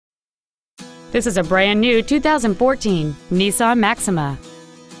This is a brand new 2014 Nissan Maxima.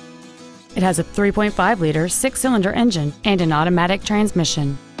 It has a 3.5-liter six-cylinder engine and an automatic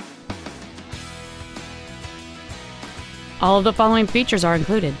transmission. All of the following features are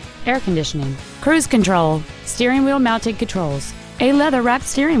included: air conditioning, cruise control, steering wheel mounted controls, a leather-wrapped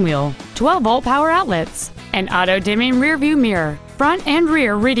steering wheel, 12-volt power outlets, an auto-dimming rear-view mirror, front and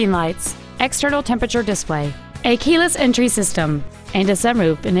rear reading lights, external temperature display, a keyless entry system, and a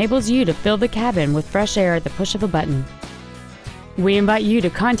sunroof enables you to fill the cabin with fresh air at the push of a button. We invite you to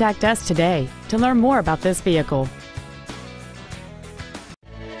contact us today to learn more about this vehicle.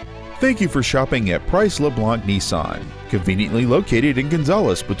 Thank you for shopping at Price LeBlanc Nissan, conveniently located in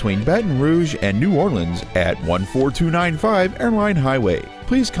Gonzales between Baton Rouge and New Orleans at 14295 Airline Highway.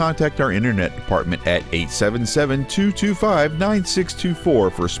 Please contact our internet department at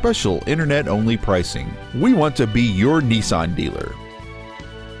 877-225-9624 for special internet-only pricing. We want to be your Nissan dealer.